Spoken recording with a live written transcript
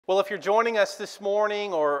Well, if you're joining us this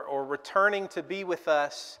morning or returning to be with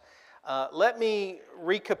us, let me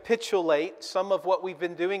recapitulate some of what we've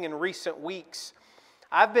been doing in recent weeks.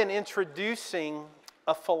 I've been introducing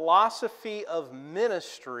a philosophy of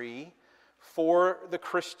ministry for the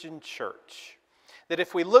Christian church. That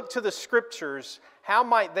if we look to the Scriptures, how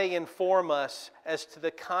might they inform us as to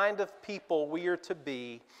the kind of people we are to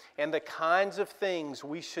be and the kinds of things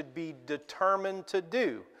we should be determined to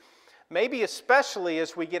do? Maybe especially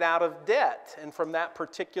as we get out of debt and from that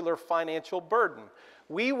particular financial burden.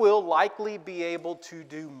 We will likely be able to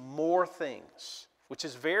do more things, which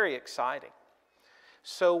is very exciting.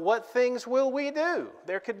 So what things will we do?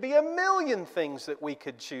 There could be a million things that we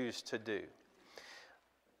could choose to do.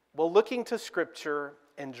 Well, looking to Scripture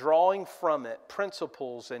and drawing from it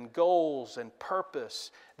principles and goals and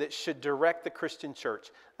purpose that should direct the Christian church,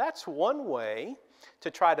 that's one way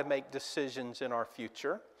to try to make decisions in our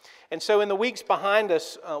future. And so in the weeks behind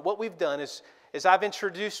us, what we've done is I've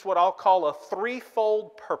introduced what I'll call a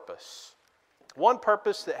threefold purpose. One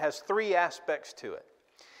purpose that has three aspects to it.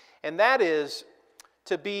 And that is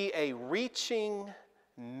to be a reaching,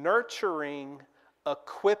 nurturing,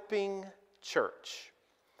 equipping church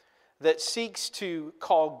that seeks to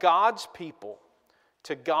call God's people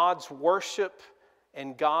to God's worship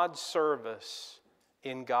and God's service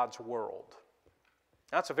in God's world.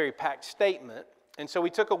 That's a very packed statement. And so we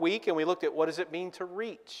took a week and we looked at what does it mean to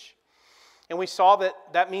reach. And we saw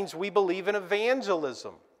that means we believe in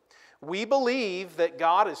evangelism. We believe that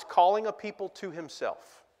God is calling a people to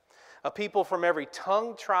Himself. A people from every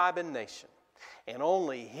tongue, tribe, and nation. And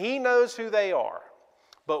only He knows who they are.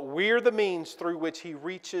 But we're the means through which He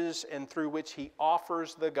reaches and through which He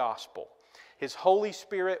offers the gospel. His Holy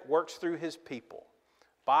Spirit works through His people.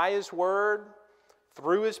 By His Word,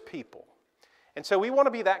 through His people. And so we want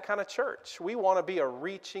to be that kind of church. We want to be a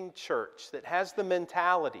reaching church that has the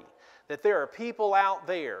mentality that there are people out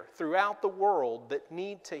there throughout the world that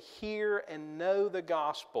need to hear and know the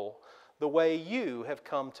gospel the way you have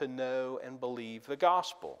come to know and believe the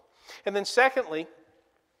gospel. And then secondly,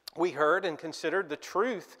 we heard and considered the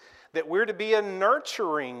truth that we're to be a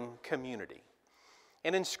nurturing community.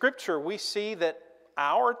 And in Scripture, we see that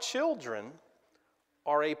our children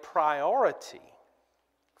are a priority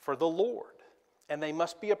for the Lord. And they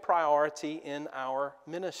must be a priority in our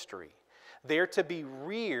ministry. They're to be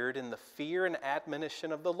reared in the fear and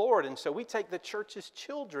admonition of the Lord. And so we take the church's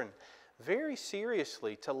children very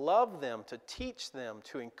seriously, to love them, to teach them,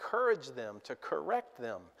 to encourage them, to correct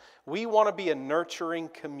them. We want to be a nurturing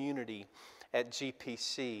community at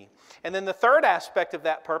GPC. And then the third aspect of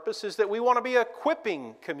that purpose is that we want to be an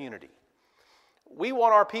equipping community. We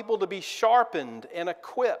want our people to be sharpened and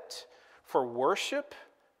equipped for worship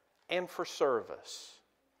and for service.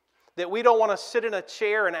 That we don't want to sit in a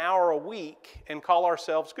chair an hour a week and call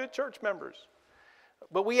ourselves good church members.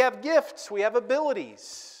 But we have gifts, we have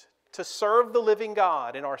abilities to serve the living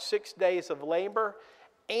God in our 6 days of labor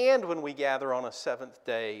and when we gather on a seventh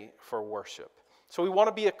day for worship. So we want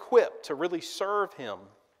to be equipped to really serve Him.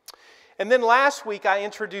 And then last week I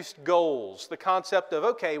introduced goals, the concept of,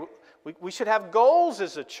 okay, we should have goals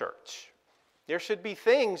as a church. There should be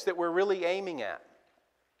things that we're really aiming at.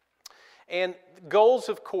 And goals,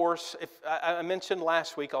 of course, if I mentioned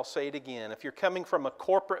last week, I'll say it again. If you're coming from a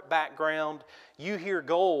corporate background, you hear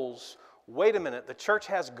goals. Wait a minute, the church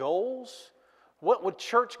has goals? What would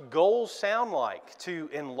church goals sound like? To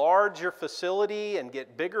enlarge your facility and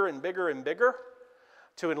get bigger and bigger and bigger?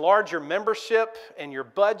 To enlarge your membership and your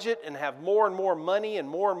budget and have more and more money and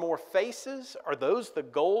more faces? Are those the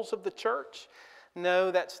goals of the church? No,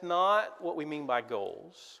 that's not what we mean by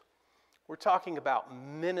goals. We're talking about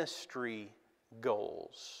ministry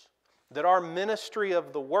goals. That our ministry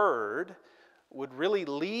of the Word would really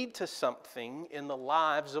lead to something in the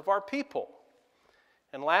lives of our people.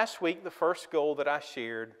 And last week, the first goal that I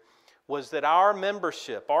shared was that our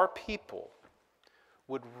membership, our people,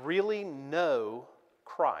 would really know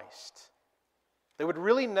Christ. They would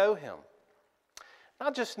really know Him.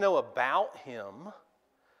 Not just know about Him,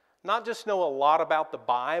 not just know a lot about the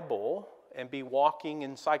Bible and be walking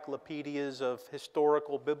encyclopedias of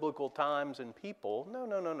historical biblical times and people.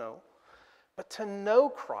 No. But to know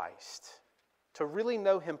Christ, to really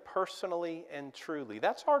know Him personally and truly.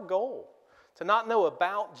 That's our goal. To not know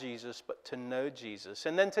about Jesus, but to know Jesus.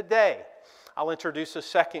 And then today, I'll introduce a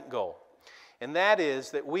second goal. And that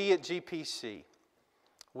is that we at GPC,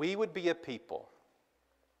 we would be a people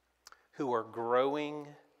who are growing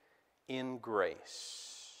in grace.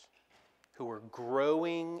 Who are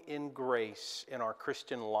growing in grace in our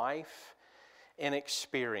Christian life and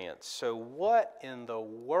experience. So what in the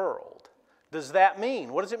world does that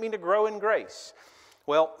mean? What does it mean to grow in grace?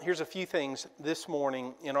 Well, here's a few things this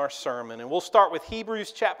morning in our sermon. And we'll start with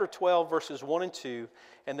Hebrews chapter 12, verses 1 and 2,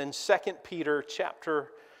 and then 2 Peter chapter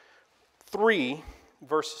 3,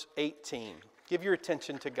 verse 18. Give your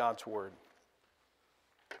attention to God's word.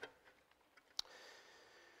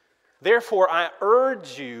 Therefore, I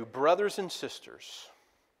urge you, brothers and sisters,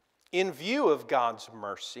 in view of God's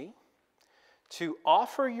mercy, to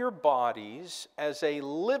offer your bodies as a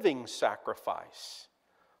living sacrifice,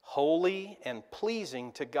 holy and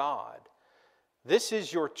pleasing to God. This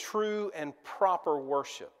is your true and proper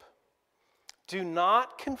worship. Do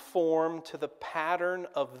not conform to the pattern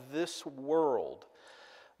of this world,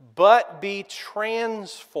 but be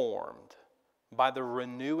transformed by the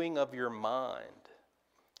renewing of your mind.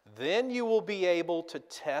 Then you will be able to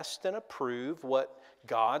test and approve what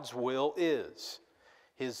God's will is,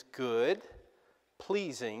 His good,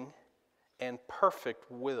 pleasing, and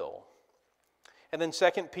perfect will. And then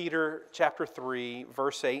 2 Peter chapter 3,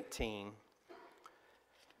 verse 18.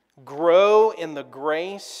 Grow in the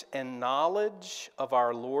grace and knowledge of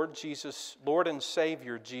our Lord and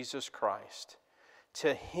Savior Jesus Christ.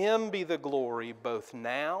 To Him be the glory both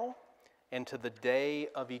now and to the day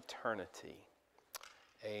of eternity.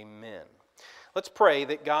 Amen. Let's pray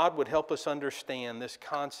that God would help us understand this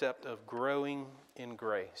concept of growing in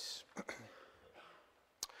grace.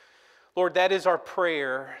 Lord, that is our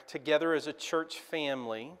prayer together as a church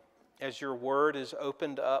family as your word is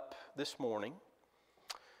opened up this morning,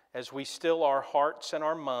 as we still our hearts and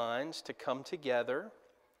our minds to come together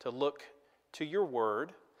to look to your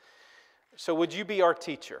word. So would you be our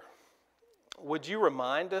teacher? Would you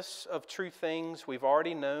remind us of true things we've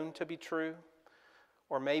already known to be true?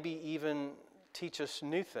 Or maybe even teach us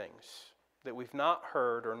new things that we've not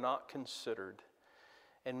heard or not considered.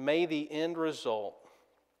 And may the end result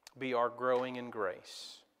be our growing in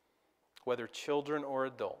grace, whether children or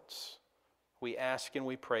adults. We ask and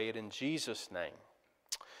we pray it in Jesus' name.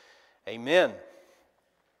 Amen.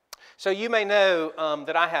 So you may know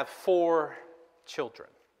that I have 4 children.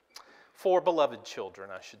 4 beloved children,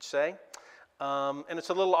 I should say. And it's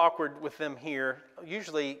a little awkward with them here.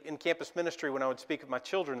 Usually in campus ministry, when I would speak with my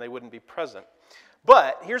children, they wouldn't be present.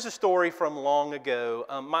 But here's a story from long ago.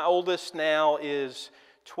 My oldest now is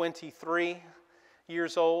 23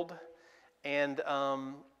 years old, and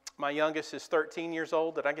my youngest is 13 years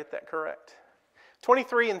old. Did I get that correct?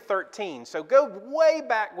 23 and 13. So go way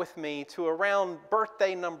back with me to around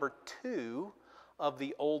birthday number 2 of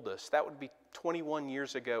the oldest. That would be 21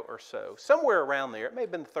 years ago or so. Somewhere around there. It may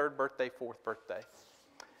have been the 3rd birthday, 4th birthday.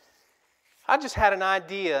 I just had an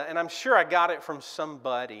idea, and I'm sure I got it from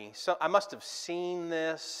somebody. So I must have seen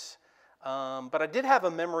this, but I did have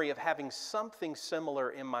a memory of having something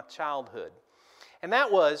similar in my childhood. And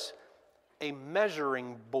that was a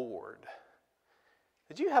measuring board.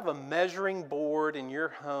 Did you have a measuring board in your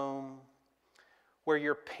home where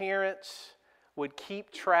your parents would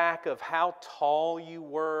keep track of how tall you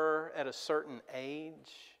were at a certain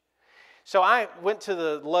age? So I went to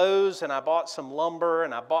the Lowe's and I bought some lumber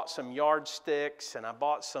and I bought some yardsticks and I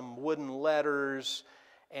bought some wooden letters,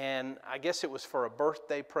 and I guess it was for a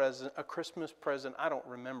birthday present, a Christmas present, I don't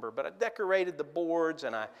remember. But I decorated the boards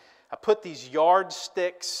and I put these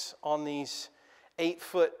yardsticks on these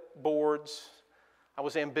 8-foot boards. I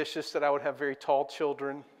was ambitious that I would have very tall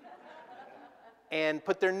children. And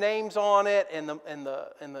put their names on it and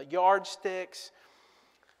the yardsticks.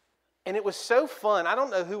 And it was so fun. I don't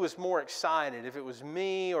know who was more excited, if it was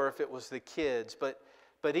me or if it was the kids.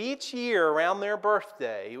 But each year around their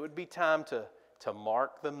birthday, it would be time to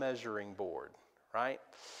mark the measuring board, right?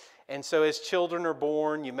 And so as children are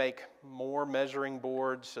born, you make more measuring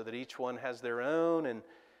boards so that each one has their own. And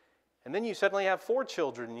then you suddenly have 4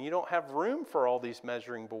 children, and you don't have room for all these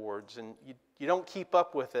measuring boards, and you don't keep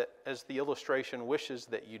up with it as the illustration wishes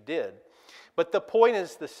that you did. But the point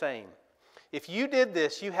is the same. If you did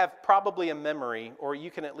this, you have probably a memory, or you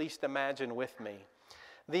can at least imagine with me,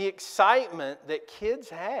 the excitement that kids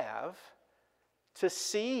have to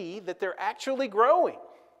see that they're actually growing.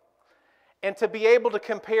 And to be able to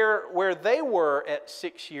compare where they were at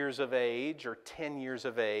 6 years of age or 10 years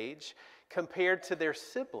of age compared to their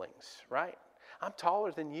siblings, right? I'm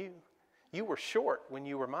taller than you. You were short when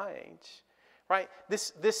you were my age, right?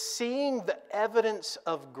 This seeing the evidence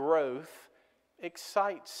of growth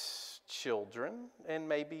excites children and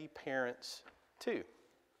maybe parents too.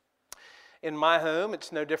 In my home,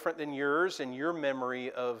 it's no different than yours and your memory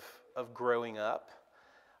of growing up.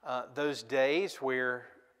 Those days where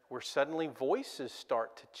suddenly voices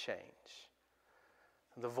start to change.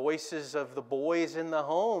 The voices of the boys in the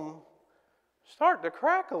home start to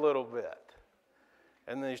crack a little bit.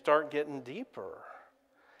 And they start getting deeper.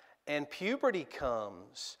 and puberty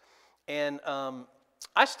comes. And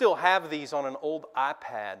I still have these on an old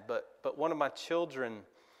iPad, but one of my children,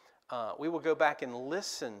 we will go back and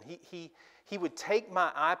listen. He would take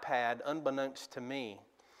my iPad, unbeknownst to me,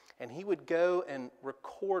 and he would go and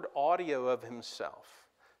record audio of himself,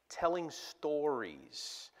 telling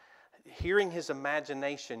stories, hearing his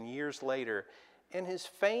imagination years later, and his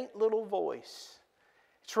faint little voice.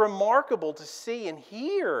 It's remarkable to see and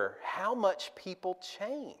hear how much people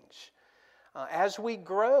change. As we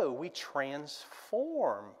grow, we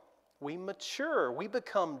transform, we mature, we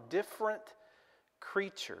become different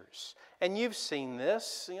creatures. And you've seen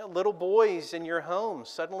this, little boys in your home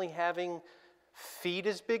suddenly having feet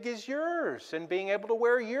as big as yours and being able to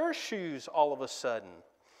wear your shoes all of a sudden.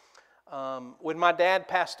 When my dad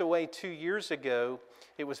passed away 2 years ago,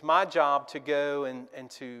 it was my job to go and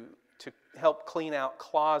to help clean out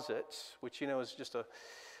closets, which is just a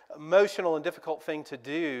emotional and difficult thing to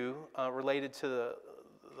do related to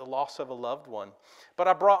the loss of a loved one. But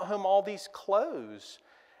I brought home all these clothes,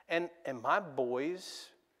 and my boys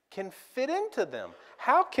can fit into them.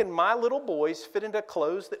 How can my little boys fit into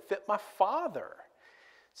clothes that fit my father?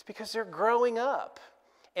 It's because they're growing up.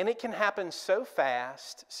 And it can happen so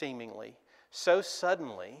fast, seemingly, so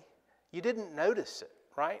suddenly, you didn't notice it,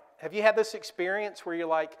 right? Have you had this experience where you're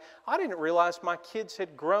like, I didn't realize my kids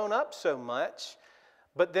had grown up so much,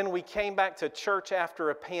 but then we came back to church after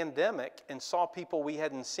a pandemic and saw people we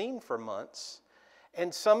hadn't seen for months,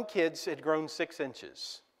 and some kids had grown 6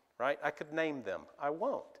 inches, right? I could name them. I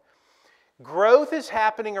won't. Growth is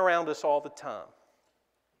happening around us all the time.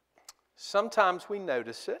 Sometimes we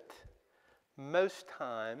notice it. Most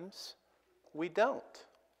times we don't.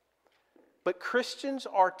 But Christians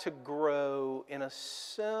are to grow in a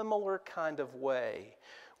similar kind of way.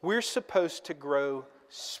 We're supposed to grow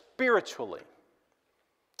spiritually,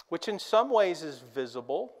 which in some ways is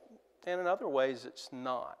visible, and in other ways it's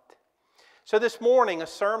not. So this morning, a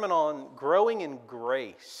sermon on growing in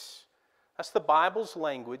grace. That's the Bible's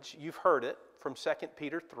language. You've heard it from 2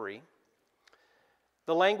 Peter 3.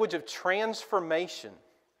 The language of transformation,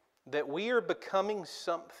 that we are becoming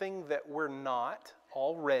something that we're not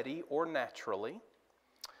already or naturally,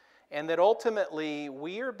 and that ultimately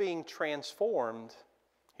we are being transformed,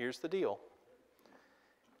 here's the deal,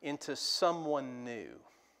 into someone new,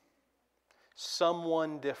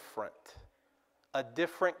 someone different, a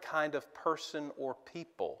different kind of person or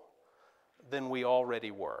people than we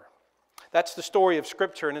already were. That's the story of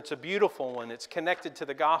Scripture, and it's a beautiful one. It's connected to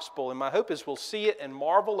the gospel, and my hope is we'll see it and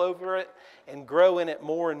marvel over it and grow in it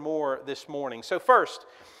more and more this morning. So first,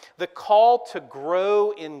 the call to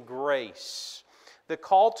grow in grace. The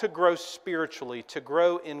call to grow spiritually, to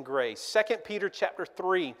grow in grace. 2 Peter chapter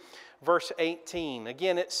 3, verse 18.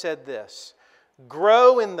 Again, it said this,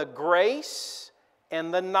 grow in the grace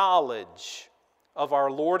and the knowledge of our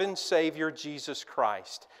Lord and Savior Jesus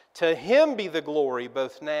Christ. To Him be the glory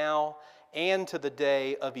both now and to the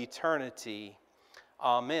day of eternity.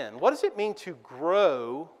 Amen. What does it mean to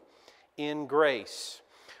grow in grace?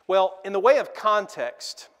 Well, in the way of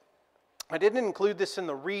context, I didn't include this in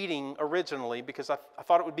the reading originally because I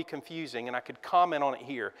thought it would be confusing and I could comment on it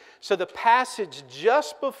here. So the passage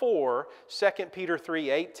just before 2 Peter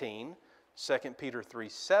 3:18, 2 Peter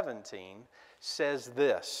 3:17 says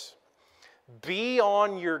this, be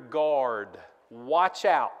on your guard, watch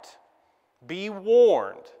out, be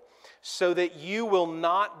warned, so that you will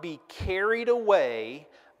not be carried away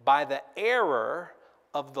by the error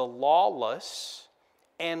of the lawless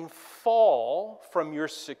and fall from your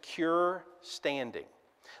secure standing.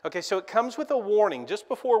 Okay, so it comes with a warning. Just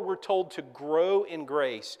before we're told to grow in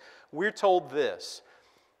grace, we're told this,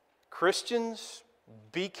 Christians,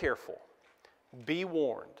 be careful, be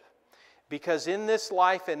warned. Because in this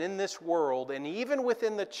life and in this world, and even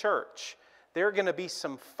within the church, there are going to be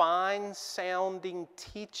some fine-sounding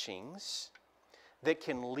teachings that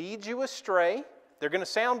can lead you astray. They're going to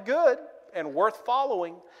sound good and worth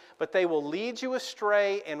following, but they will lead you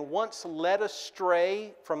astray, and once led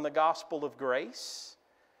astray from the gospel of grace,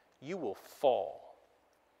 you will fall.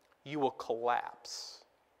 You will collapse.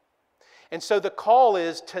 And so the call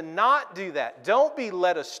is to not do that. Don't be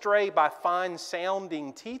led astray by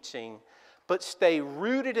fine-sounding teaching, but stay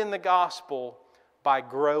rooted in the gospel by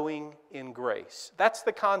growing in grace. That's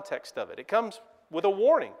the context of it. It comes with a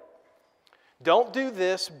warning. Don't do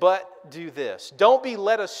this, but do this. Don't be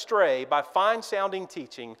led astray by fine-sounding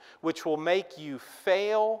teaching, which will make you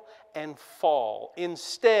fail and fall.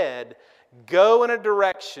 Instead, go in a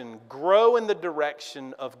direction, grow in the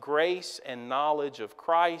direction of grace and knowledge of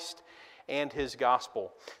Christ and His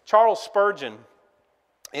gospel. Charles Spurgeon,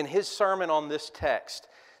 in his sermon on this text,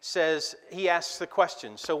 says, he asks the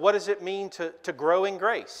question, so what does it mean to grow in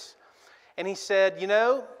grace? And he said,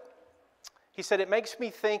 it makes me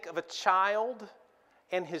think of a child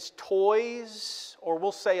and his toys, or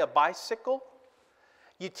we'll say a bicycle.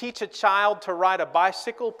 You teach a child to ride a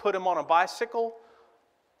bicycle, put him on a bicycle,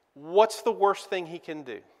 what's the worst thing he can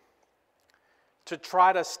do? To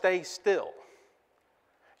try to stay still.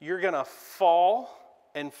 You're going to fall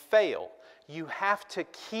and fail. You have to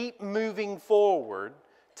keep moving forward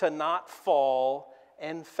to not fall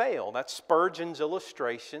and fail. That's Spurgeon's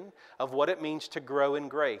illustration of what it means to grow in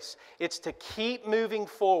grace. It's to keep moving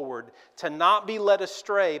forward, to not be led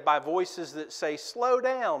astray by voices that say, slow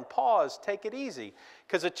down, pause, take it easy.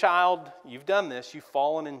 Because a child, you've done this, you've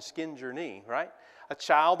fallen and skinned your knee, right? A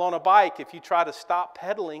child on a bike, if you try to stop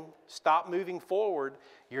pedaling, stop moving forward,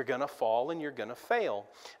 you're going to fall and you're going to fail.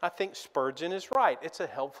 I think Spurgeon is right. It's a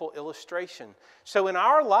helpful illustration. So in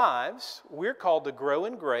our lives, we're called to grow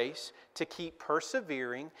in grace, to keep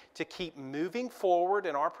persevering, to keep moving forward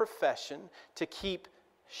in our profession, to keep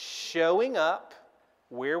showing up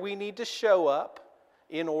where we need to show up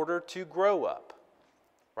in order to grow up,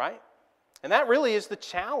 right? And that really is the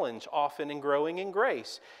challenge often in growing in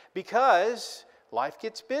grace, because life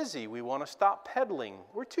gets busy. We want to stop pedaling.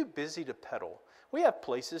 We're too busy to pedal. We have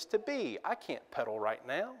places to be. I can't pedal right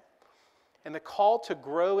now. And the call to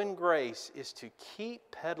grow in grace is to keep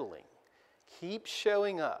pedaling, keep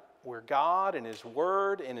showing up where God and His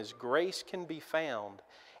Word and His grace can be found.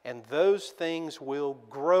 And those things will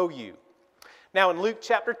grow you. Now in Luke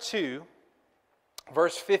chapter 2,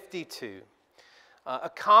 verse 52, a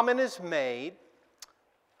comment is made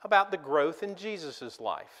about the growth in Jesus'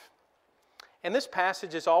 life. And this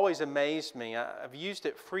passage has always amazed me. I've used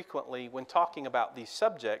it frequently when talking about these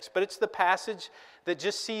subjects, but it's the passage that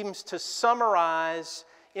just seems to summarize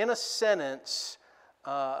in a sentence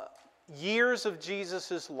years of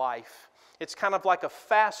Jesus' life. It's kind of like a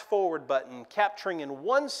fast forward button capturing in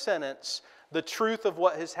one sentence the truth of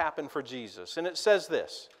what has happened for Jesus. And it says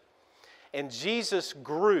this, and Jesus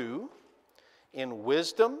grew in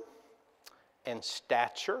wisdom and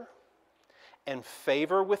stature and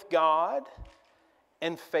favor with God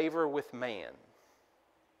and favor with man.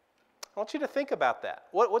 I want you to think about that.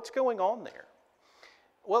 What's going on there?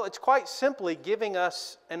 Well, it's quite simply giving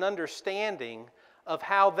us an understanding of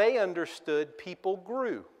how they understood people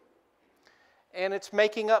grew. And it's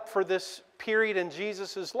making up for this period in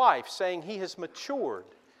Jesus' life, saying he has matured.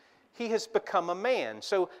 He has become a man.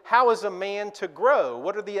 So how is a man to grow?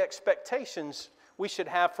 What are the expectations we should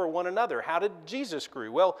have for one another? How did Jesus grow?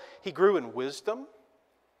 Well, he grew in wisdom.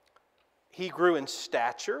 He grew in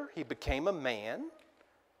stature. He became a man.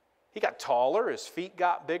 He got taller. His feet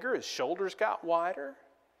got bigger. His shoulders got wider.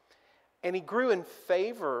 And he grew in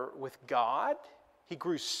favor with God. He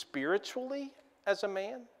grew spiritually as a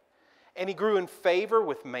man. And he grew in favor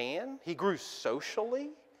with man. He grew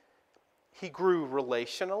socially. He grew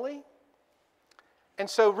relationally. And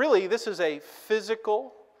so really this is a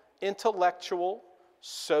physical, intellectual,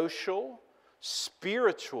 social,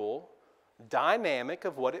 spiritual dynamic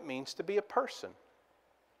of what it means to be a person.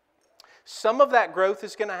 Some of that growth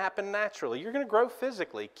is going to happen naturally. You're going to grow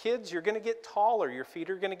physically. Kids, you're going to get taller. Your feet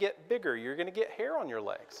are going to get bigger. You're going to get hair on your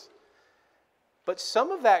legs. But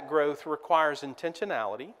some of that growth requires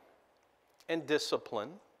intentionality and discipline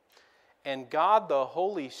and God the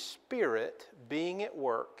Holy Spirit being at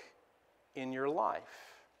work in your life.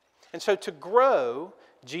 And so to grow,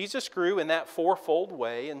 Jesus grew in that fourfold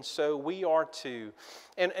way, and so we are too.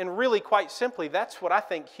 And really, quite simply, that's what I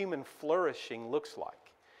think human flourishing looks like.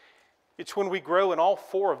 It's when we grow in all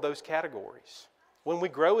four of those categories. When we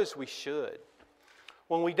grow as we should.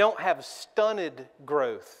 When we don't have stunted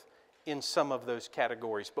growth in some of those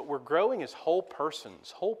categories, but we're growing as whole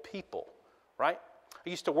persons, whole people, right? I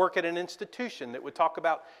used to work at an institution that would talk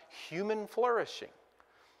about human flourishing.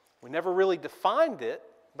 We never really defined it,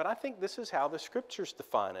 but I think this is how the Scriptures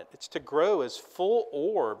define it. It's to grow as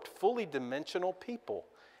full-orbed, fully dimensional people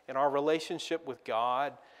in our relationship with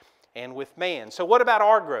God and with man. So what about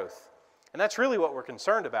our growth? And that's really what we're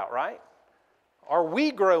concerned about, right? Are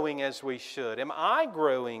we growing as we should? Am I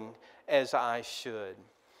growing as I should?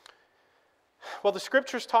 Well, the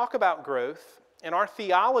Scriptures talk about growth, and our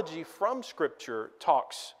theology from Scripture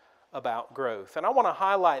talks about growth. And I want to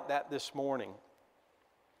highlight that this morning.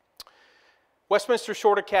 Westminster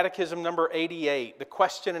Shorter Catechism number 88, the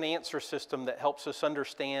question and answer system that helps us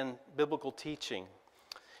understand biblical teaching.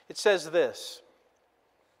 It says this,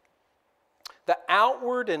 the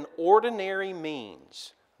outward and ordinary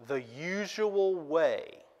means, the usual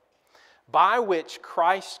way, by which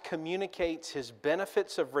Christ communicates His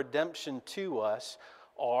benefits of redemption to us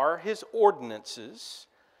are His ordinances,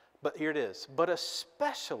 but here it is, but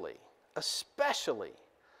especially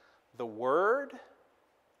the Word,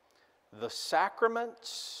 the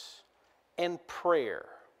sacraments, and prayer.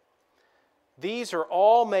 These are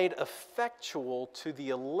all made effectual to the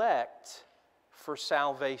elect for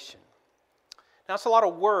salvation. Now, it's a lot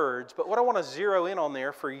of words, but what I want to zero in on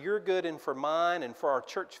there for your good and for mine and for our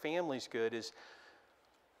church family's good is,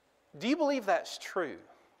 do you believe that's true?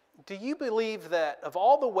 Do you believe that of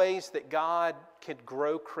all the ways that God could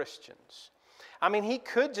grow Christians, I mean, He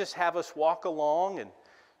could just have us walk along and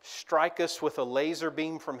strike us with a laser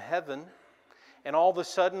beam from heaven, and all of a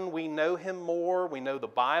sudden we know Him more, we know the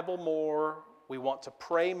Bible more, we want to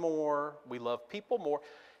pray more, we love people more.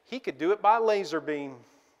 He could do it by laser beam,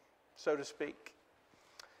 so to speak.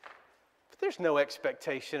 But there's no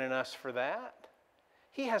expectation in us for that.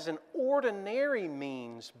 He has an ordinary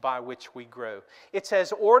means by which we grow. It's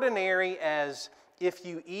as ordinary as if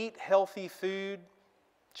you eat healthy food,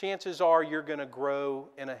 chances are you're going to grow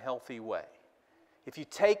in a healthy way. If you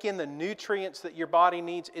take in the nutrients that your body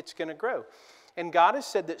needs, it's going to grow. And God has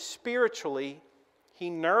said that spiritually, He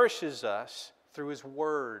nourishes us through His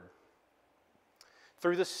Word,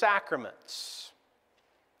 through the sacraments,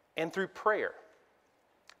 and through prayer.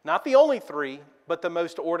 Not the only three, but the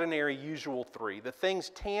most ordinary, usual three. The things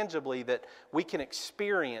tangibly that we can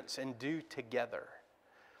experience and do together.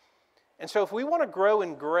 And so if we want to grow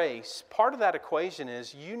in grace, part of that equation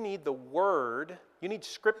is you need the Word, you need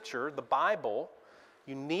Scripture, the Bible,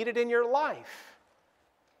 you need it in your life.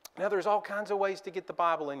 Now there's all kinds of ways to get the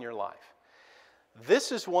Bible in your life.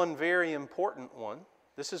 This is one very important one.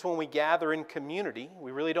 This is when we gather in community.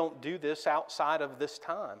 We really don't do this outside of this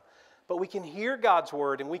time. But we can hear God's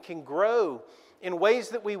Word and we can grow in ways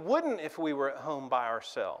that we wouldn't if we were at home by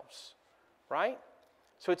ourselves. Right?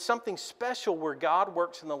 So it's something special where God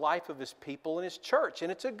works in the life of His people and His church,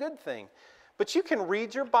 and it's a good thing. But you can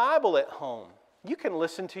read your Bible at home. You can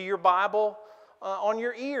listen to your Bible on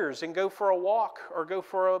your ears and go for a walk or go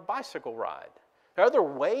for a bicycle ride. There are other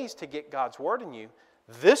ways to get God's Word in you.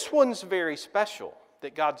 This one's very special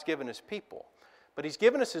that God's given His people. But He's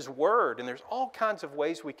given us His Word, and there's all kinds of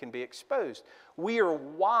ways we can be exposed. We are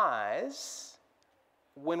wise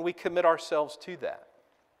when we commit ourselves to that.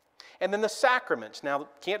 And then the sacraments. Now,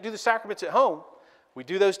 can't do the sacraments at home. We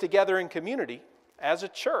do those together in community as a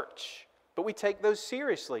church. But we take those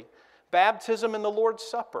seriously. Baptism and the Lord's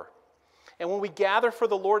Supper. And when we gather for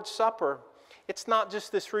the Lord's Supper, it's not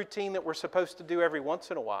just this routine that we're supposed to do every once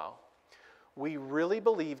in a while. We really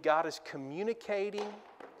believe God is communicating,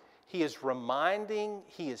 He is reminding,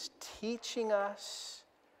 He is teaching us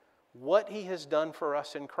what He has done for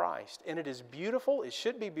us in Christ. And it is beautiful, it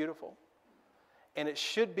should be beautiful, and it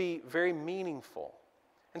should be very meaningful.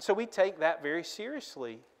 And so we take that very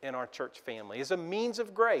seriously in our church family. As a means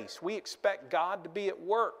of grace, we expect God to be at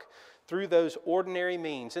work through those ordinary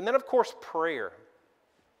means. And then, of course, prayer.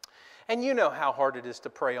 And you know how hard it is to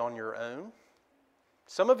pray on your own.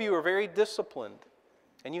 Some of you are very disciplined,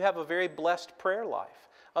 and you have a very blessed prayer life.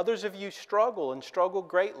 Others of you struggle and struggle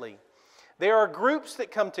greatly. There are groups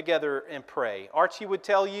that come together and pray. Archie would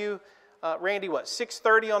tell you, Randy,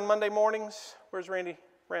 6:30 on Monday mornings? Where's Randy?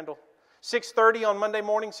 Randall. 6:30 on Monday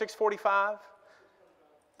morning, 6:45?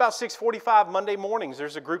 About 6:45 Monday mornings,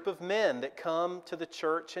 there's a group of men that come to the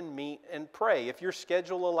church and meet and pray. If your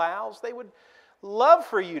schedule allows, they would love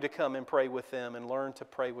for you to come and pray with them and learn to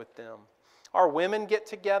pray with them. Our women get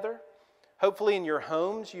together. Hopefully in your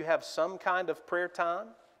homes you have some kind of prayer time.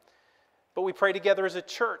 But we pray together as a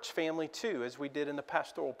church family too, as we did in the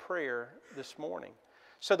pastoral prayer this morning.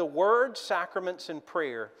 So the Word, sacraments, and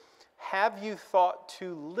prayer, have you thought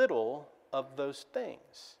too little of those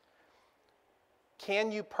things?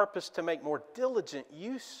 Can you purpose to make more diligent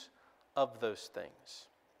use of those things?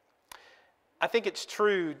 I think it's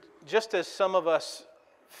true, just as some of us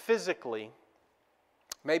physically,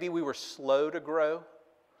 maybe we were slow to grow.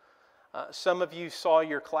 Some of you saw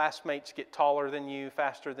your classmates get taller than you,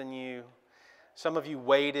 faster than you. Some of you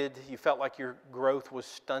waited. You felt like your growth was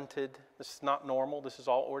stunted. This is not normal. This is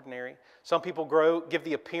all ordinary. Some people give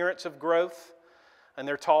the appearance of growth, and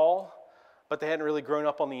they're tall, but they hadn't really grown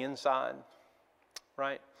up on the inside,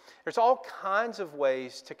 right? There's all kinds of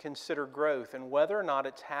ways to consider growth and whether or not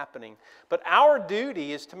it's happening. But our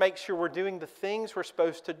duty is to make sure we're doing the things we're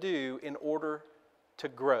supposed to do in order to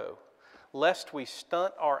grow, lest we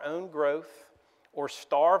stunt our own growth or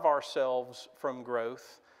starve ourselves from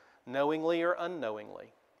growth, knowingly or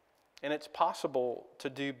unknowingly. And it's possible to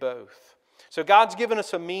do both. So God's given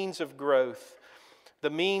us a means of growth. The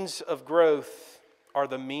means of growth are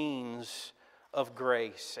the means of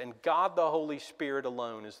grace. And God the Holy Spirit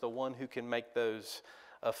alone is the one who can make those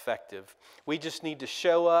effective. We just need to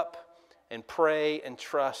show up and pray and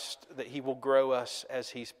trust that He will grow us as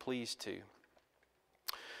He's pleased to.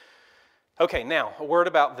 Okay, now, a word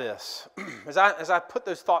about this. As I put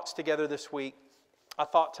those thoughts together this week, I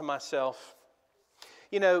thought to myself,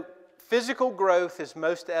 physical growth is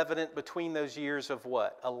most evident between those years of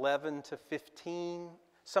what? 11 to 15?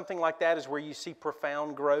 Something like that is where you see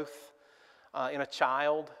profound growth in a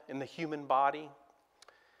child, in the human body.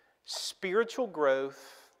 Spiritual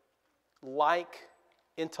growth, like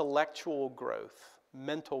intellectual growth,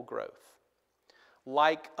 mental growth,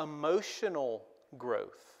 like emotional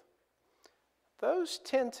growth, those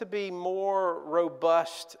tend to be more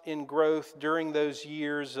robust in growth during those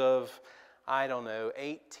years of,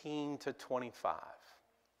 18 to 25.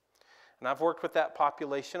 And I've worked with that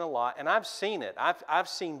population a lot, and I've seen it. I've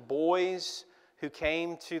seen boys who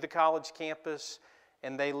came to the college campus,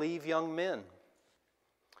 and they leave young men.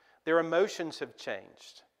 Their emotions have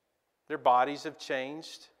changed. Their bodies have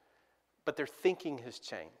changed, but their thinking has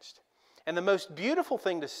changed. And the most beautiful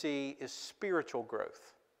thing to see is spiritual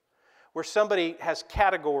growth, where somebody has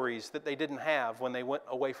categories that they didn't have when they went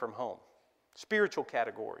away from home. Spiritual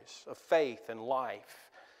categories of faith and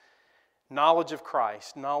life, knowledge of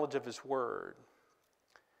Christ, knowledge of His Word.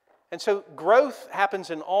 And so growth happens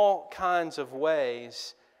in all kinds of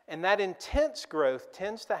ways, and that intense growth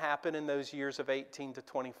tends to happen in those years of 18 to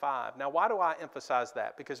 25. Now, why do I emphasize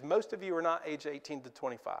that? Because most of you are not age 18 to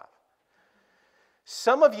 25.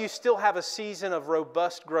 Some of you still have a season of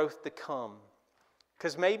robust growth to come,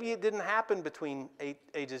 because maybe it didn't happen between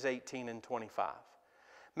ages 18 and 25.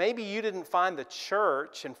 Maybe you didn't find the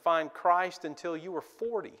church and find Christ until you were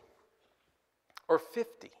 40 or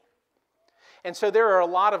 50. And so there are a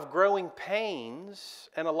lot of growing pains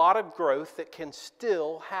and a lot of growth that can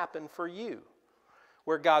still happen for you,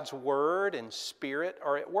 where God's Word and Spirit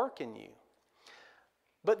are at work in you.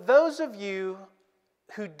 But those of you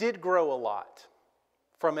who did grow a lot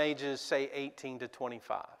from ages, say, 18 to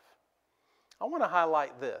 25, I want to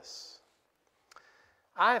highlight this.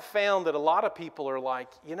 I have found that a lot of people are like,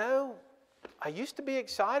 I used to be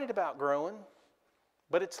excited about growing,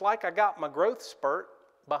 but it's like I got my growth spurt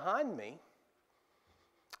behind me,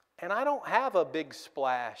 and I don't have a big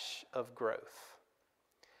splash of growth.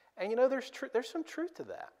 And there's some truth to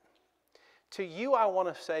that. To you, I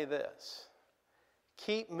want to say this.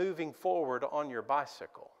 Keep moving forward on your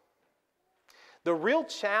bicycle. The real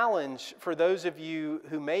challenge for those of you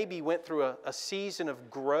who maybe went through a season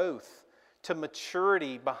of growth to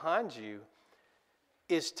maturity behind you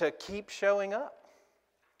is to keep showing up.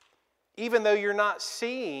 Even though you're not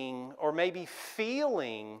seeing or maybe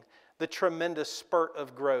feeling the tremendous spurt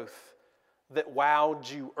of growth that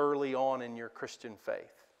wowed you early on in your Christian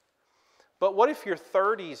faith. But what if your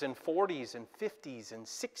 30s and 40s and 50s and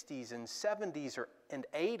 60s and 70s and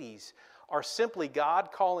 80s are simply God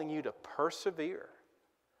calling you to persevere,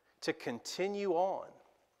 to continue on,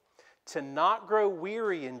 to not grow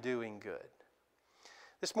weary in doing good?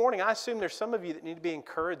 This morning, I assume there's some of you that need to be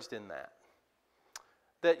encouraged in that.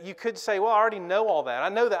 That you could say, well, I already know all that. I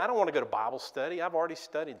know that I don't want to go to Bible study. I've already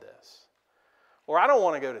studied this. Or I don't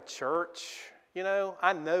want to go to church.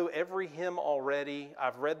 I know every hymn already.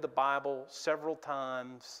 I've read the Bible several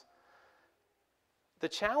times. The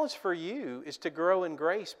challenge for you is to grow in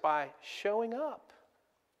grace by showing up,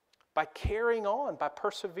 by carrying on, by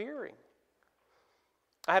persevering.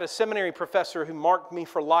 I had a seminary professor who marked me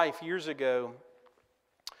for life years ago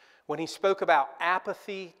when he spoke about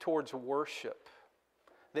apathy towards worship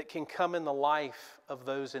that can come in the life of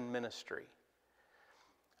those in ministry.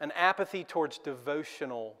 An apathy towards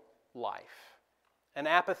devotional life. An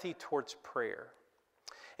apathy towards prayer.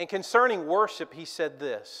 And concerning worship, he said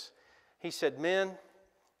this. He said, men,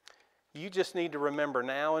 you just need to remember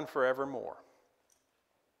now and forevermore.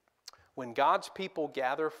 When God's people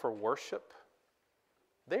gather for worship,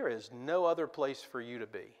 there is no other place for you to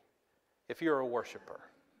be if you're a worshiper.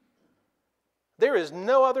 There is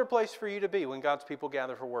no other place for you to be when God's people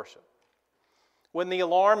gather for worship. When the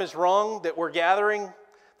alarm is rung that we're gathering,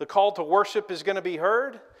 the call to worship is going to be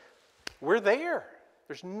heard, we're there.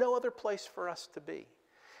 There's no other place for us to be.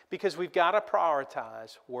 Because we've got to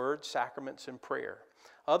prioritize word, sacraments, and prayer.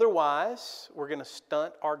 Otherwise, we're going to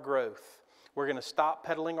stunt our growth. We're going to stop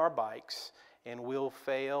pedaling our bikes, and we'll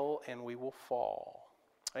fail, and we will fall.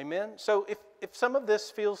 Amen? So if some of this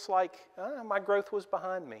feels like, my growth was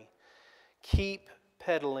behind me, keep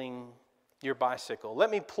pedaling your bicycle. Let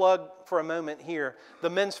me plug for a moment here the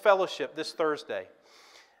men's fellowship this Thursday.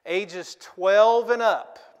 Ages 12 and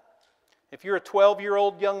up. If you're a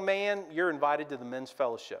 12-year-old young man, you're invited to the men's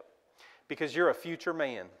fellowship because you're a future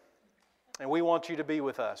man. And we want you to be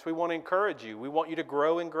with us. We want to encourage you. We want you to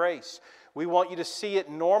grow in grace. We want you to see it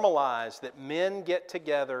normalized that men get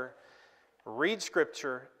together, read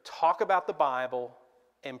Scripture, talk about the Bible,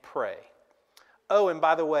 and pray. Oh, and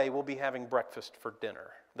by the way, we'll be having breakfast for dinner.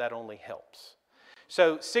 That only helps.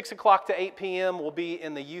 So 6 o'clock to 8 p.m. we'll be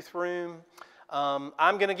in the youth room. I'm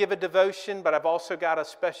going to give a devotion, but I've also got a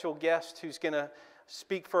special guest who's going to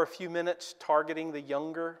speak for a few minutes targeting the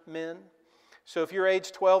younger men. So if you're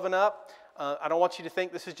age 12 and up, I don't want you to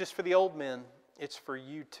think this is just for the old men. It's for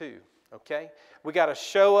you too, okay? We got to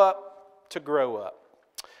show up to grow up.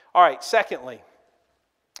 All right, secondly,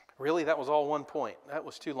 really that was all one point. That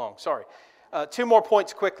was too long, sorry. 2 more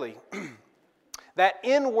points quickly. That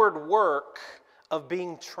inward work of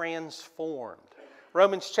being transformed.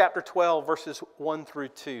 Romans chapter 12, verses 1 through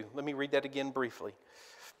 2. Let me read that again briefly.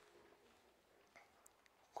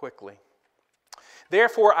 Quickly.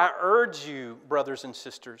 Therefore, I urge you, brothers and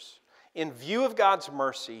sisters, in view of God's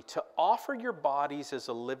mercy, to offer your bodies as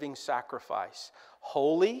a living sacrifice,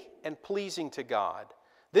 holy and pleasing to God.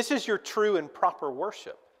 This is your true and proper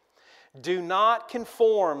worship. Do not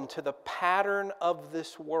conform to the pattern of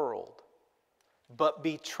this world, but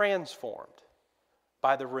be transformed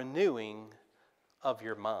by the renewing of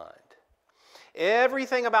your mind.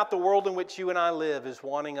 Everything about the world in which you and I live is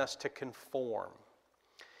wanting us to conform.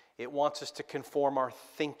 It wants us to conform our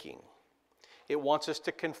thinking. It wants us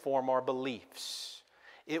to conform our beliefs.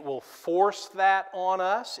 It will force that on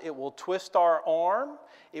us. It will twist our arm.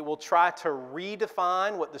 It will try to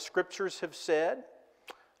redefine what the Scriptures have said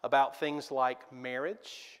about things like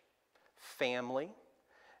marriage, family,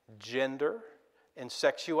 gender, and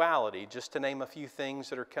sexuality, just to name a few things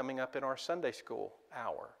that are coming up in our Sunday school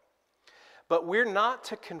hour. But we're not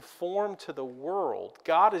to conform to the world.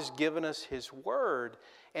 God has given us His Word,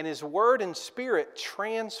 and His Word and Spirit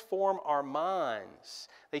transform our minds.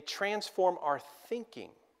 They transform our thinking.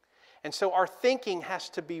 And so our thinking has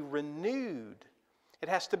to be renewed. It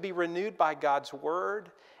has to be renewed by God's Word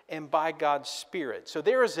and by God's Spirit. So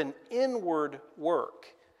there is an inward work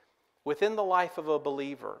within the life of a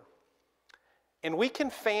believer. And we can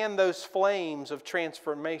fan those flames of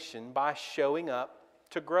transformation by showing up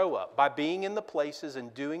to grow up, by being in the places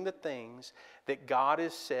and doing the things that God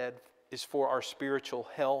has said is for our spiritual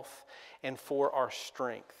health and for our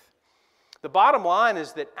strength. The bottom line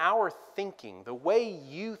is that our thinking, the way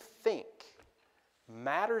you think,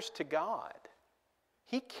 matters to God.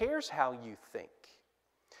 He cares how you think.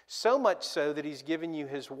 So much so that He's given you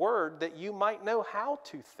His Word that you might know how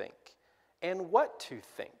to think and what to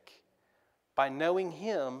think by knowing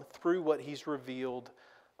Him through what He's revealed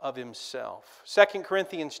of Himself. 2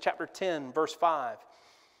 Corinthians chapter 10, verse 5.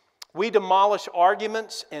 We demolish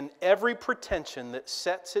arguments and every pretension that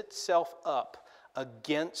sets itself up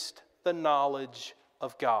against the knowledge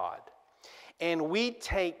of God. And we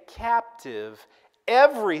take captive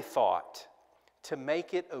every thought to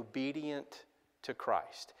make it obedient to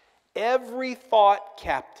Christ. Every thought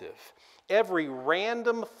captive, every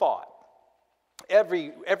random thought,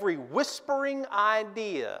 every whispering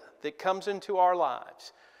idea that comes into our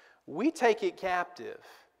lives, we take it captive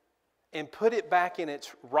and put it back in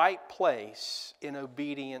its right place in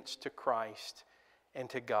obedience to Christ and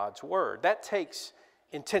to God's Word. That takes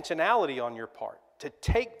intentionality on your part, to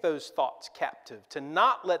take those thoughts captive, to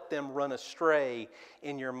not let them run astray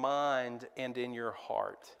in your mind and in your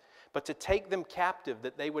heart, but to take them captive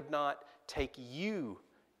that they would not take you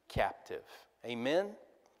captive. Amen?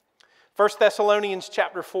 1 Thessalonians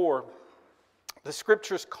chapter 4, the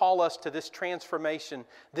Scriptures call us to this transformation,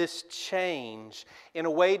 this change, in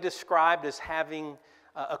a way described as having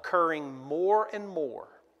occurring more and more.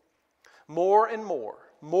 More and more.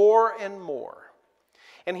 More and more.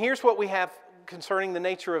 And here's what we have concerning the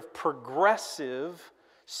nature of progressive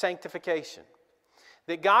sanctification.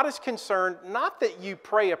 That God is concerned not that you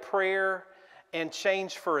pray a prayer and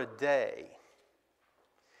change for a day,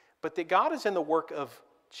 but that God is in the work of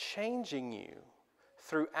changing you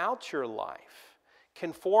throughout your life,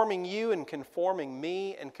 conforming you and conforming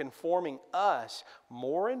me and conforming us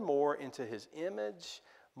more and more into His image,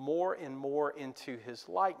 more and more into His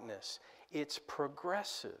likeness. It's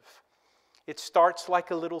progressive. It starts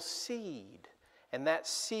like a little seed, and that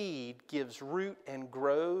seed gives root and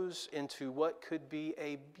grows into what could be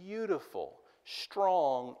a beautiful,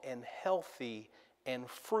 strong, and healthy and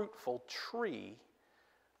fruitful tree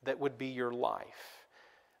that would be your life.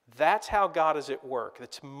 That's how God is at work.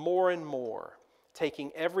 It's more and more,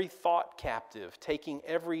 taking every thought captive, taking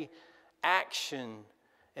every action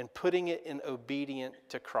and putting it in obedience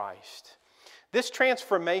to Christ. This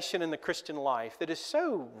transformation in the Christian life that is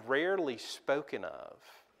so rarely spoken of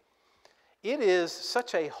It is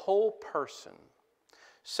such a whole person,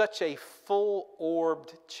 such a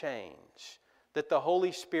full-orbed change that the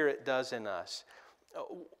Holy Spirit does in us.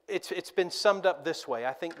 It's been summed up this way.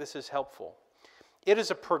 I think this is helpful. It is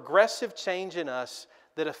a progressive change in us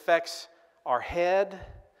that affects our head,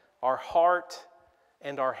 our heart,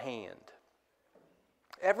 and our hand.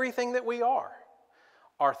 Everything that we are,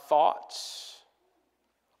 our thoughts,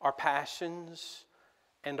 our passions,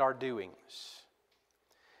 and our doings.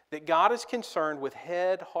 That God is concerned with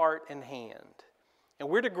head, heart, and hand. And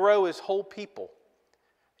we're to grow as whole people,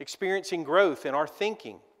 experiencing growth in our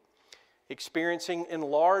thinking, experiencing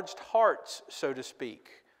enlarged hearts, so to speak,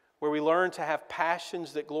 where we learn to have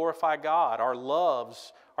passions that glorify God. Our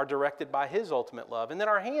loves are directed by His ultimate love. And then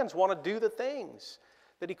our hands want to do the things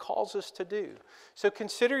that He calls us to do. So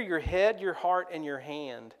consider your head, your heart, and your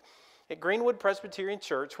hand. At Greenwood Presbyterian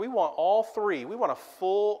Church, we want all three. We want a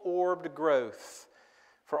full-orbed growth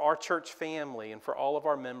for our church family and for all of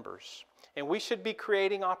our members. And we should be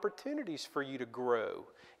creating opportunities for you to grow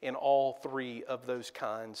in all three of those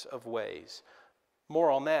kinds of ways. More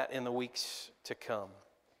on that in the weeks to come.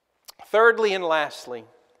 Thirdly and lastly,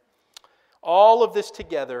 all of this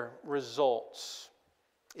together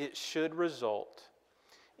it should result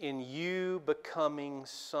in you becoming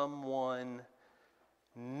someone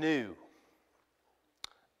new,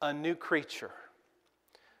 a new creature,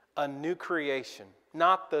 a new creation,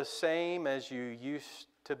 not the same as you used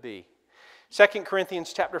to be. 2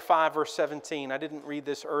 Corinthians chapter 5, verse 17. I didn't read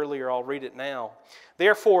this earlier, I'll read it now.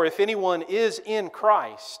 Therefore, if anyone is in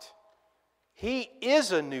Christ, he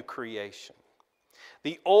is a new creation.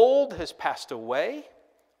 The old has passed away,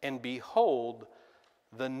 and behold,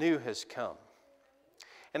 the new has come.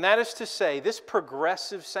 And that is to say, this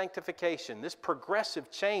progressive sanctification, this progressive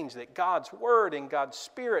change that God's Word and God's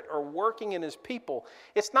Spirit are working in His people,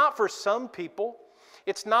 it's not for some people.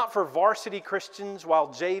 It's not for varsity Christians while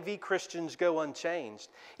JV Christians go unchanged.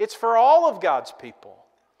 It's for all of God's people.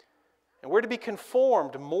 And we're to be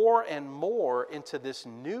conformed more and more into this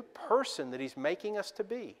new person that He's making us to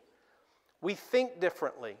be. We think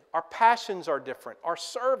differently. Our passions are different. Our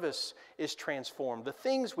service is transformed. The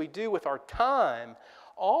things we do with our time,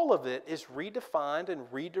 all of it is redefined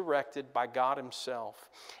and redirected by God Himself,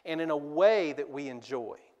 and in a way that we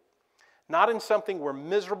enjoy. Not in something we're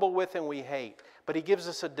miserable with and we hate, but He gives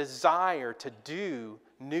us a desire to do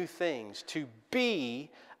new things, to be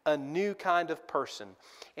a new kind of person.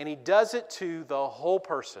 And He does it to the whole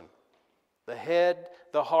person, the head,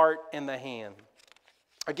 the heart, and the hand.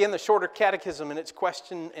 Again, the Shorter Catechism in its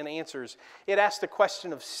question and answers, it asks the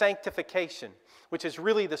question of sanctification, which is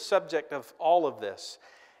really the subject of all of this.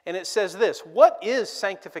 And it says this: what is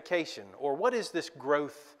sanctification, or what is this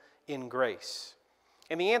growth in grace?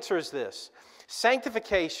 And the answer is this: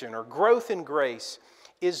 sanctification, or growth in grace,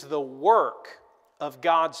 is the work of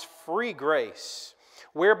God's free grace,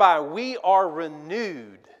 whereby we are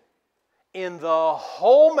renewed in the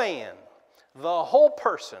whole man, the whole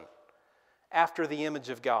person, after the image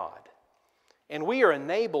of God. And we are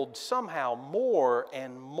enabled somehow more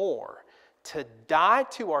and more to die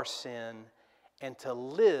to our sin and to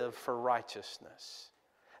live for righteousness.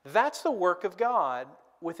 That's the work of God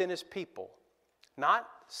within His people. Not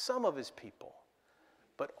some of His people,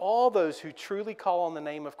 but all those who truly call on the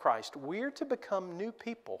name of Christ. We're to become new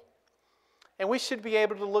people. And we should be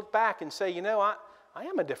able to look back and say, I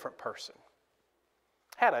am a different person.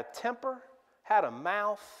 Had a temper, had a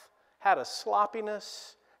mouth, had a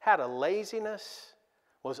sloppiness, had a laziness,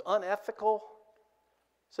 was unethical.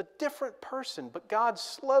 It's a different person, but God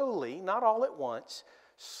slowly, not all at once,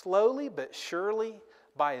 slowly but surely,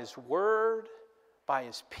 by His Word, by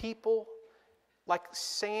His people, like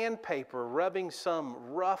sandpaper rubbing some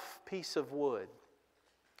rough piece of wood,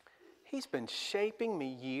 He's been shaping me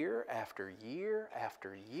year after year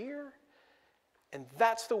after year. And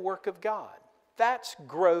that's the work of God. That's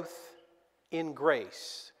growth in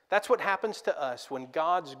grace. That's what happens to us when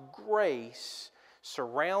God's grace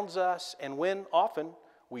surrounds us and when often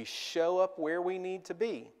we show up where we need to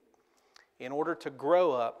be in order to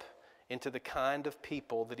grow up into the kind of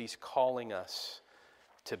people that He's calling us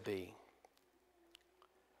to be.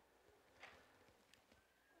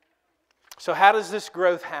 So how does this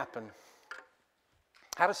growth happen?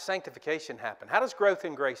 How does sanctification happen? How does growth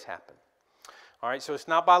in grace happen? All right, so it's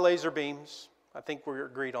not by laser beams. I think we're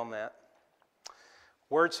agreed on that.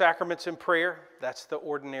 Word, sacraments, and prayer, that's the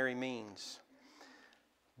ordinary means.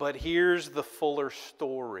 But here's the fuller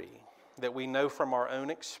story that we know from our own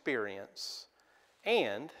experience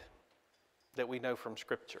and that we know from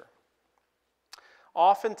Scripture.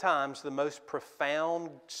 Oftentimes, the most profound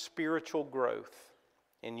spiritual growth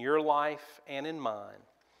in your life and in mine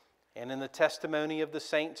and in the testimony of the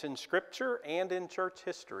saints in Scripture and in church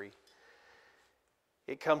history,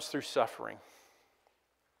 it comes through suffering.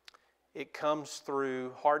 It comes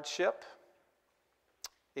through hardship.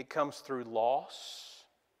 It comes through loss.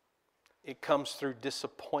 It comes through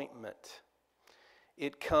disappointment.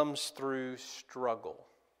 It comes through struggle.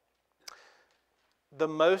 The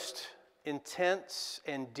most intense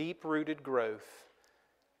and deep-rooted growth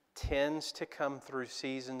tends to come through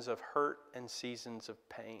seasons of hurt and seasons of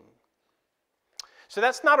pain. So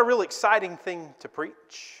that's not a real exciting thing to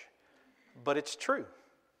preach, but it's true.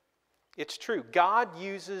 It's true. God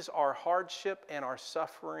uses our hardship and our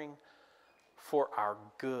suffering for our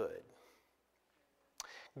good.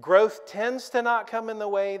 Growth tends to not come in the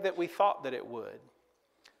way that we thought that it would,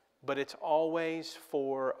 but it's always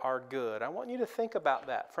for our good. I want you to think about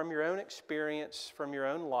that from your own experience, from your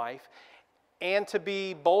own life, and to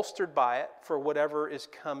be bolstered by it for whatever is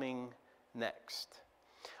coming next.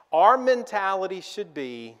 Our mentality should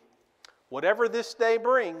be, whatever this day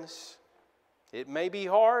brings, it may be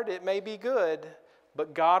hard, it may be good,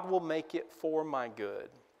 but God will make it for my good.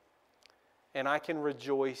 And I can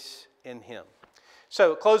rejoice in Him.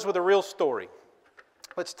 So, close with a real story.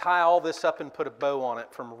 Let's tie all this up and put a bow on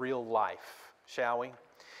it from real life, shall we?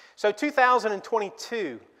 So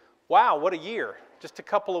 2022, wow, what a year. Just a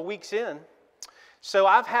couple of weeks in. So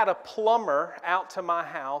I've had a plumber out to my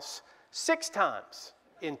house 6 times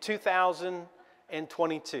in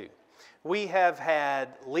 2022. We have had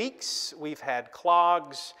leaks, we've had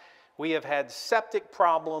clogs, we have had septic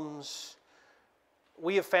problems.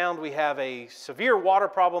 We have found we have a severe water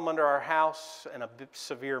problem under our house and a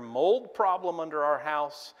severe mold problem under our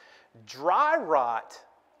house, dry rot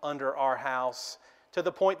under our house, to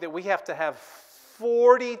the point that we have to have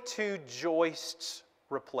 42 joists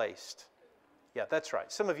replaced. Yeah, that's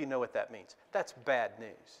right. Some of you know what that means. That's bad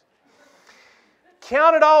news.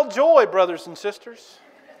 Count it all joy, brothers and sisters.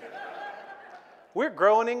 We're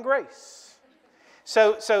growing in grace.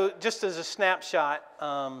 So just as a snapshot,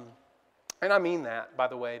 and I mean that, by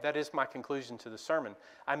the way, that is my conclusion to the sermon.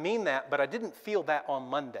 I mean that, but I didn't feel that on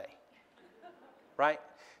Monday, right?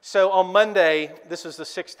 So on Monday, this is the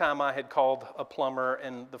 6th time I had called a plumber,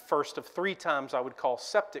 and the first of 3 times I would call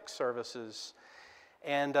septic services.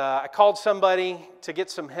 And I called somebody to get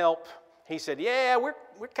some help. He said, yeah, we're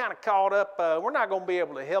kind of caught up. We're not going to be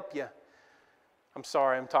able to help you. I'm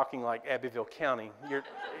sorry, I'm talking like Abbeville County.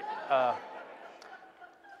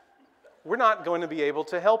 We're not going to be able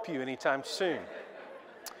to help you anytime soon.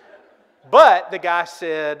 But the guy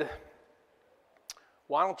said,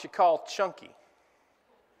 why don't you call Chunky?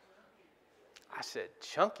 I said,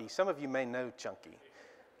 Chunky? Some of you may know Chunky.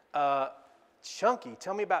 Chunky,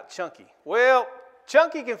 tell me about Chunky. Well,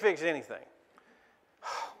 Chunky can fix anything.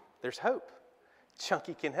 There's hope.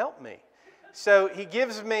 Chunky can help me. So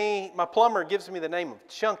my plumber gives me the name of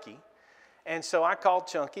Chunky. And so I called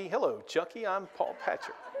Chunky. Hello, Chunky, I'm Paul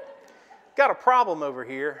Patrick. Got a problem over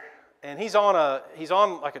here, and he's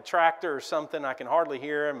on like a tractor or something. I can hardly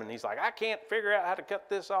hear him, and he's like, I can't figure out how to cut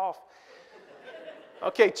this off.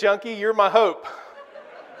 Okay, Chunky, you're my hope.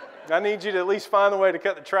 I need you to at least find a way to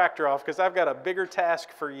cut the tractor off, because I've got a bigger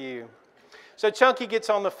task for you. So Chunky gets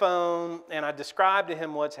on the phone, and I describe to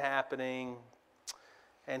him what's happening,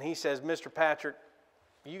 and he says, Mr. Patrick,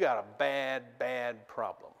 you got a bad, bad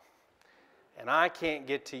problem, and I can't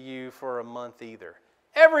get to you for a month either.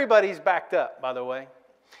 Everybody's backed up, by the way.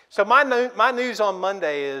 So my news on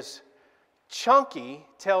Monday is Chunky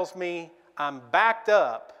tells me I'm backed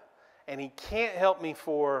up and he can't help me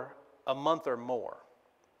for a month or more.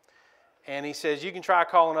 And he says, you can try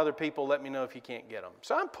calling other people, let me know if you can't get them.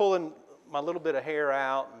 So I'm pulling my little bit of hair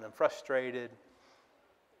out and I'm frustrated.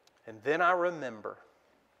 And then I remember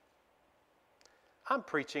I'm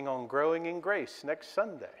preaching on growing in grace next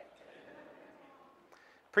Sunday.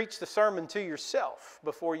 Preach the sermon to yourself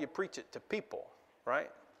before you preach it to people, right?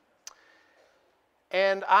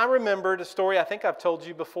 And I remembered a story I think I've told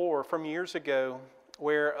you before from years ago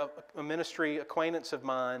where a ministry acquaintance of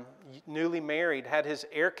mine, newly married, had his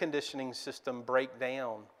air conditioning system break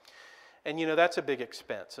down. And you know, that's a big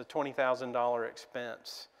expense, a $20,000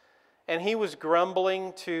 expense. And he was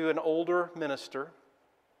grumbling to an older minister.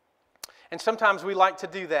 And sometimes we like to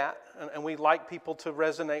do that, and we like people to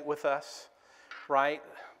resonate with us. Right?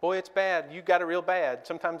 Boy, it's bad. You got it real bad.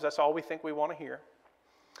 Sometimes that's all we think we want to hear.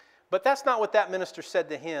 But that's not what that minister said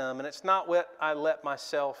to him, and it's not what I let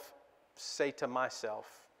myself say to myself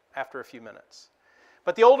after a few minutes.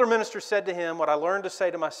 But the older minister said to him, what I learned to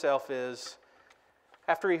say to myself is,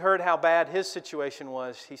 after he heard how bad his situation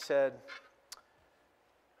was, he said,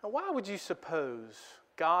 now why would you suppose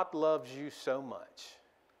God loves you so much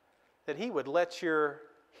that He would let your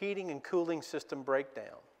heating and cooling system break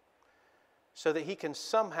down so that He can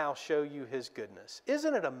somehow show you His goodness.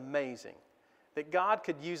 Isn't it amazing that God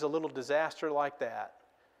could use a little disaster like that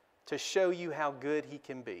to show you how good He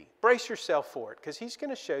can be? Brace yourself for it, because He's going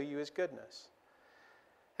to show you His goodness.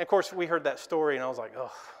 And of course, we heard that story and I was like,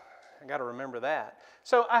 oh, I got to remember that.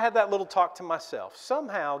 So I had that little talk to myself.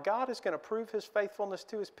 Somehow God is going to prove His faithfulness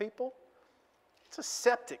to His people. It's a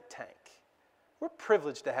septic tank. We're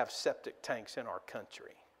privileged to have septic tanks in our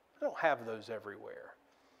country. I don't have those everywhere.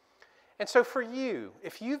 And so for you,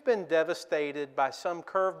 if you've been devastated by some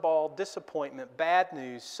curveball, disappointment, bad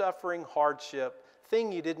news, suffering, hardship,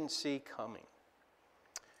 thing you didn't see coming,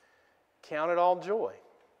 count it all joy.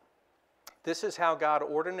 This is how God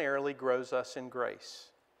ordinarily grows us in grace.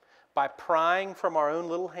 By prying from our own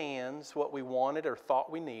little hands what we wanted or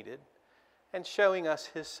thought we needed and showing us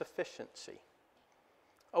His sufficiency.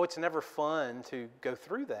 Oh, it's never fun to go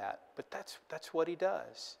through that, but that's what He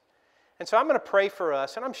does. And so I'm going to pray for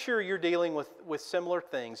us, and I'm sure you're dealing with similar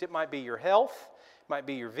things. It might be your health, it might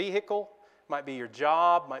be your vehicle, it might be your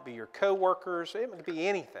job, it might be your coworkers, it might be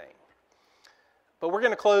anything. But we're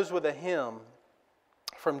going to close with a hymn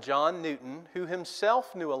from John Newton, who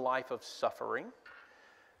himself knew a life of suffering,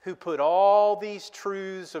 who put all these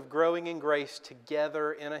truths of growing in grace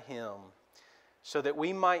together in a hymn so that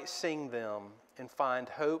we might sing them and find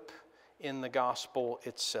hope in the gospel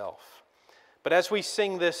itself. But as we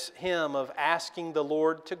sing this hymn of asking the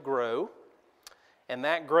Lord to grow, and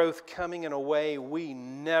that growth coming in a way we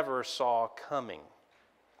never saw coming,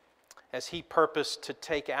 as He purposed to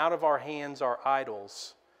take out of our hands our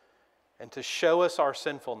idols and to show us our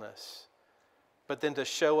sinfulness, but then to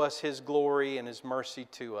show us His glory and His mercy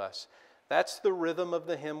to us. That's the rhythm of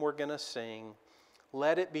the hymn we're going to sing.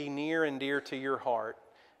 Let it be near and dear to your heart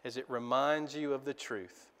as it reminds you of the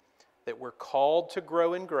truth that we're called to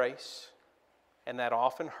grow in grace, and that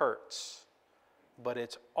often hurts, but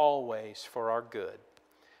it's always for our good.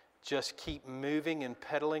 Just keep moving and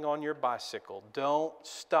pedaling on your bicycle. Don't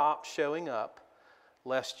stop showing up,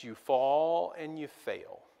 lest you fall and you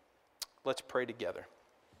fail. Let's pray together.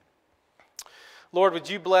 Lord, would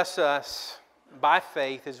you bless us by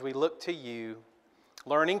faith as we look to you,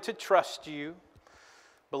 learning to trust you,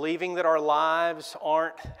 believing that our lives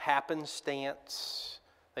aren't happenstance,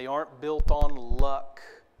 they aren't built on luck,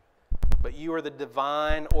 but you are the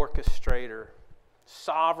divine orchestrator,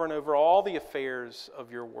 sovereign over all the affairs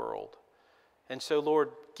of your world. And so,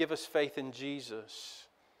 Lord, give us faith in Jesus.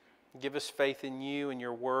 Give us faith in you and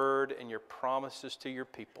your word and your promises to your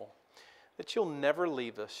people, that you'll never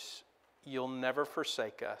leave us, you'll never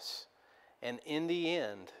forsake us, and in the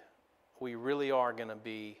end, we really are going to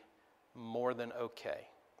be more than okay.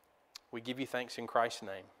 We give you thanks in Christ's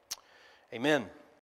name. Amen.